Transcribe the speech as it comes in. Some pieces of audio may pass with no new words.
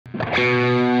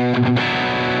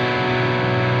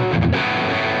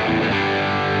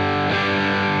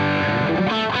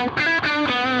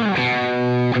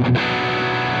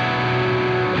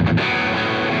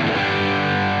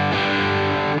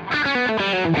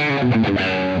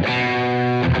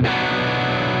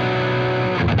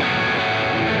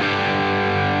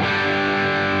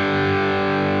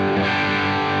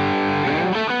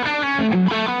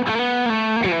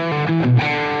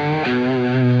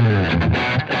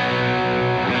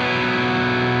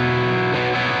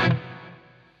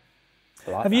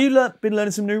Have you been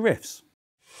learning some new riffs?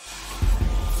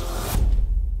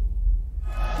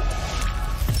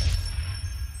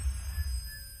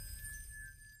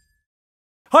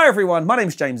 Hi everyone, my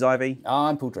name's James Ivey.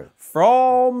 I'm Paul Drew.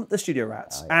 From the Studio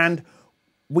Rats. Oh, yes. And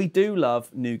we do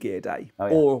love New Gear Day,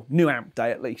 or New Amp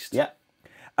Day at least. Yeah.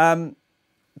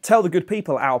 Tell the good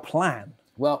people our plan.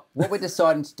 Well, what we're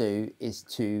deciding to do is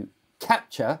to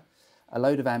capture a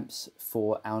load of amps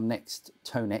for our next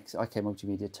Tonex, IK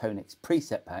Multimedia Tonex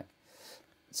preset pack.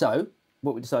 So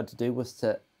what we decided to do was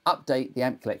to update the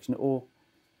amp collection, or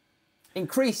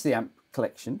increase the amp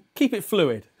collection. Keep it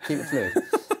fluid. Keep it fluid.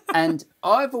 And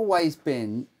I've always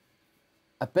been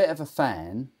a bit of a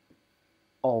fan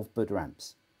of Budda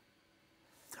amps.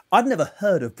 I'd never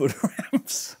heard of Budda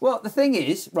amps. Well, the thing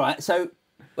is, right, so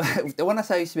when I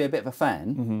say I used to be a bit of a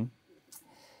fan,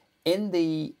 in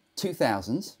the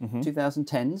 2000s,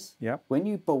 2010s, when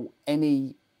you bought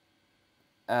any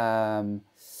amp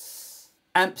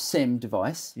sim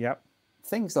device,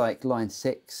 things like Line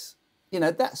 6, you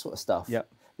know, that sort of stuff,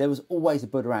 there was always a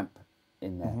Budda amp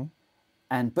in there.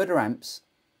 And Budda amps,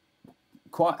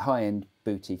 quite high-end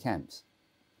boutique amps,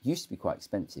 used to be quite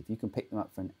expensive. You can pick them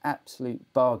up for an absolute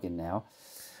bargain now.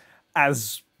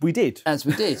 As we did. As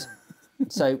we did.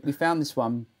 So we found this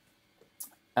one,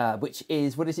 which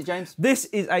is, what is it, James? This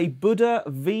is a Budda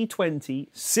V20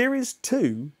 Series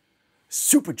 2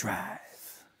 SuperDrive.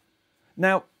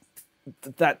 Now,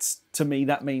 to me,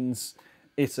 that means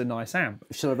it's a nice amp.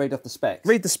 Shall I read off the specs?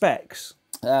 Read the specs.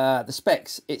 The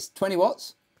specs, it's 20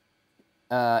 watts.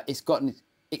 It's got an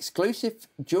exclusive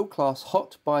dual-class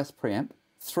hot bias preamp,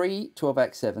 3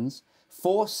 12X7s,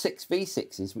 4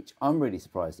 6V6s, which I'm really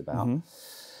surprised about, 1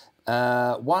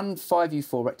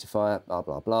 5U4 rectifier, blah,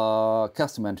 blah, blah,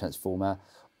 custom end transformer,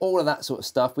 all of that sort of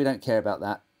stuff. We don't care about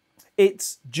that.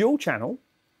 It's dual channel,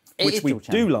 which we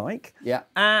do like. Yeah.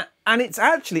 And it's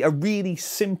actually a really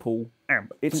simple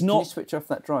amp. It's not... Can you switch off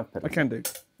that drive pedal? I can do.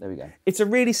 There we go. It's a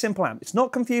really simple amp. It's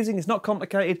not confusing. It's not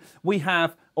complicated. We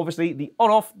have, obviously, the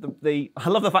on-off. I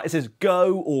love the fact it says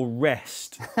go or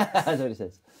rest. That's what it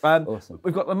says. Awesome.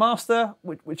 We've got the master,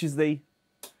 which is the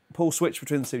pull switch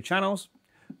between the two channels.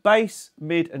 Bass,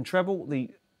 mid, and treble. The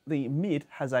mid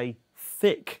has a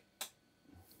thick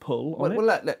pull on it.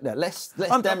 Well, let's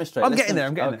demonstrate. I'm getting there.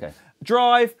 I'm getting there.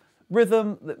 Drive,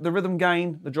 rhythm, the rhythm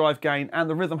gain, the drive gain, and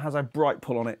the rhythm has a Brite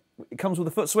pull on it. It comes with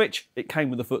a foot switch. It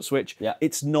came with a foot switch. Yeah.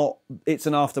 It's not. It's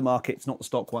an aftermarket. It's not the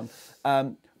stock one.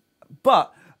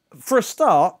 But for a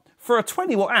start, for a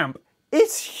 20-watt amp,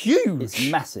 it's huge. It's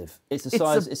massive. It's the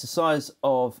size. It's the size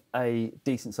of a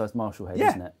decent-sized Marshall head,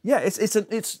 isn't it? Yeah.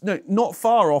 It's not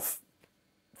far off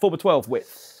 4x12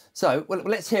 width. So well,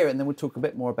 let's hear it, and then we'll talk a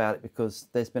bit more about it, because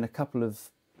there's been a couple of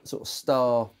sort of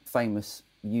star famous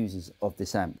users of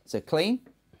this amp. So clean.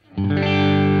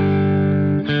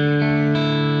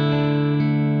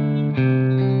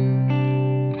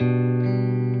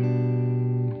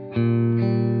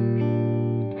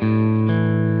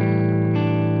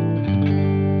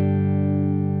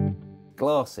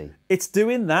 Glassy. It's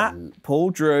doing that, Paul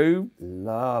Drew.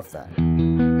 Love that.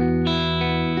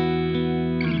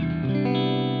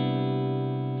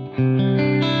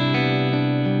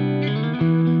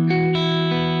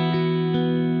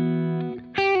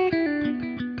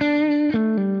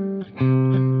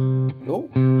 Oh.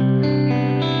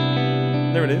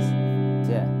 There it is.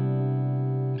 Yeah.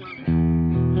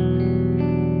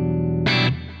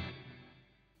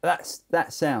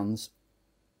 That sounds.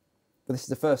 But this is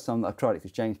the first time that I've tried it,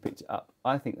 because James picked it up.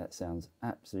 I think that sounds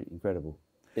absolutely incredible.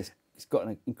 It's got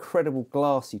an incredible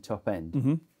glassy top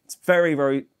end. It's very,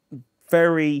 very,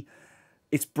 very.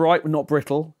 It's bright but not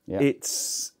brittle. Yeah.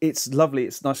 It's lovely.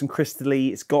 It's nice and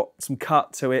crystally. It's got some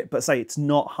cut to it, but say it's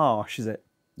not harsh, is it?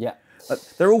 Yeah.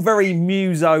 They're all very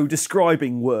muso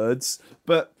describing words,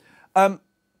 but the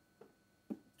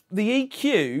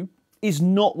EQ is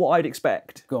not what I'd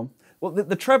expect. Go on. Well,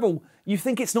 the treble, you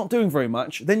think it's not doing very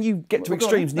much, then you get to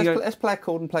extremes and you go... Let's play a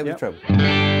chord and play with the treble.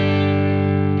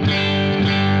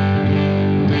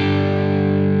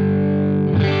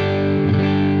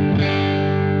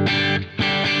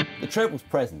 The treble's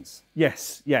presence.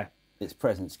 Yes, yeah. its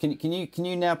presence. Can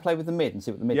you now play with the mid and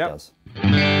see what the mid does?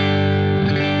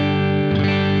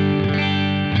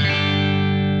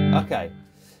 Okay,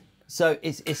 so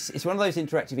it's one of those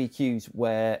interactive EQs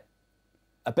where,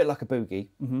 a bit like a boogie,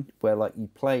 where like you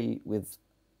play with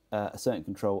a certain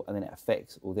control and then it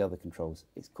affects all the other controls.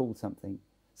 It's called something.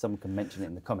 Someone can mention it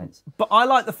in the comments. But I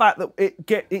like the fact that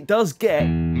it does get.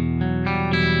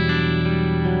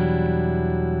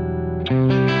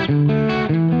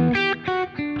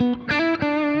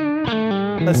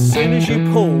 As soon as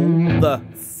you pull the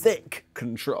thick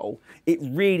control, it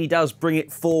really does bring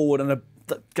it forward and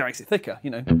makes it thicker, you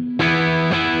know.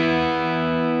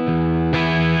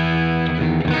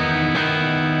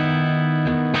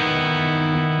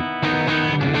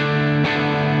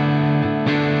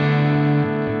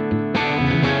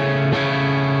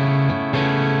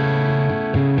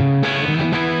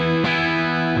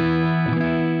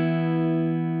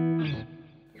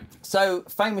 So,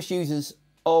 famous users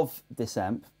of this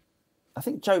amp, I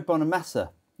think Joe Bonamassa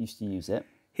used to use it.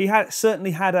 He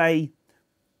certainly had a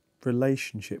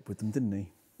relationship with them, didn't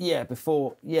he? Yeah,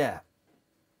 before he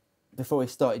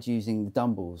started using the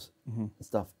Dumbles and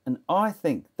stuff. And I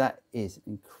think that is an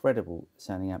incredible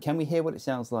sounding amp. Can we hear what it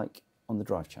sounds like on the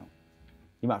drive channel?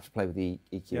 You might have to play with the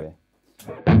EQ here.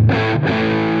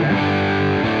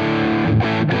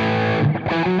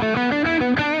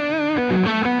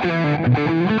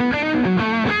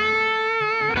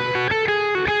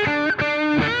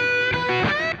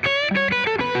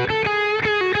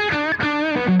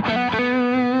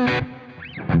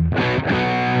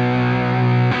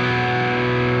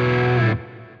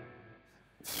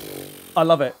 I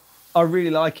love it. I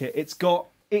really like it.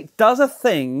 It does a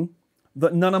thing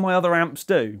that none of my other amps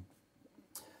do.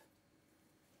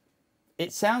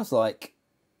 It sounds like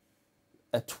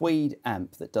a tweed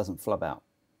amp that doesn't flub out.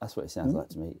 That's what it sounds like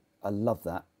to me. I love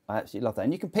that. I absolutely love that.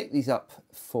 And you can pick these up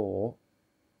for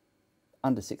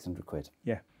under 600 quid.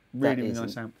 Yeah, really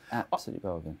nice amp. Absolute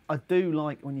bargain. I do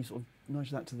like when you sort of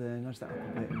nudge that to there, nudge that up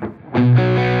a bit.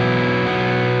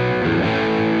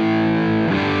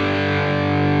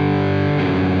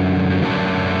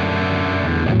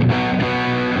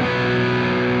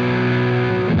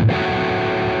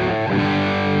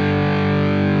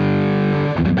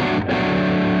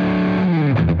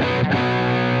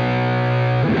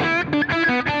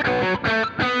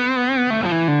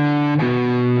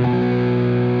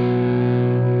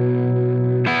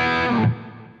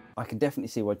 I can definitely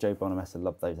see why Joe Bonamassa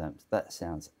loved those amps. That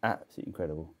sounds absolutely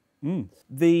incredible.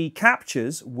 The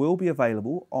captures will be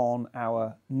available on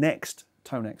our next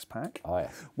Tonex pack. Oh,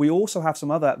 yeah. We also have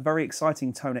some other very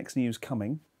exciting Tonex news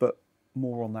coming, but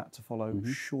more on that to follow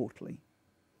shortly.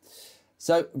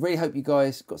 So, really hope you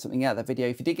guys got something out of that video.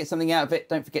 If you did get something out of it,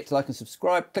 don't forget to like and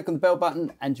subscribe. Click on the bell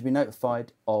button and you'll be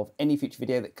notified of any future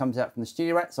video that comes out from the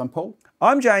Studio Rats. I'm Paul.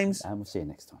 I'm James. And we'll see you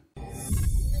next time.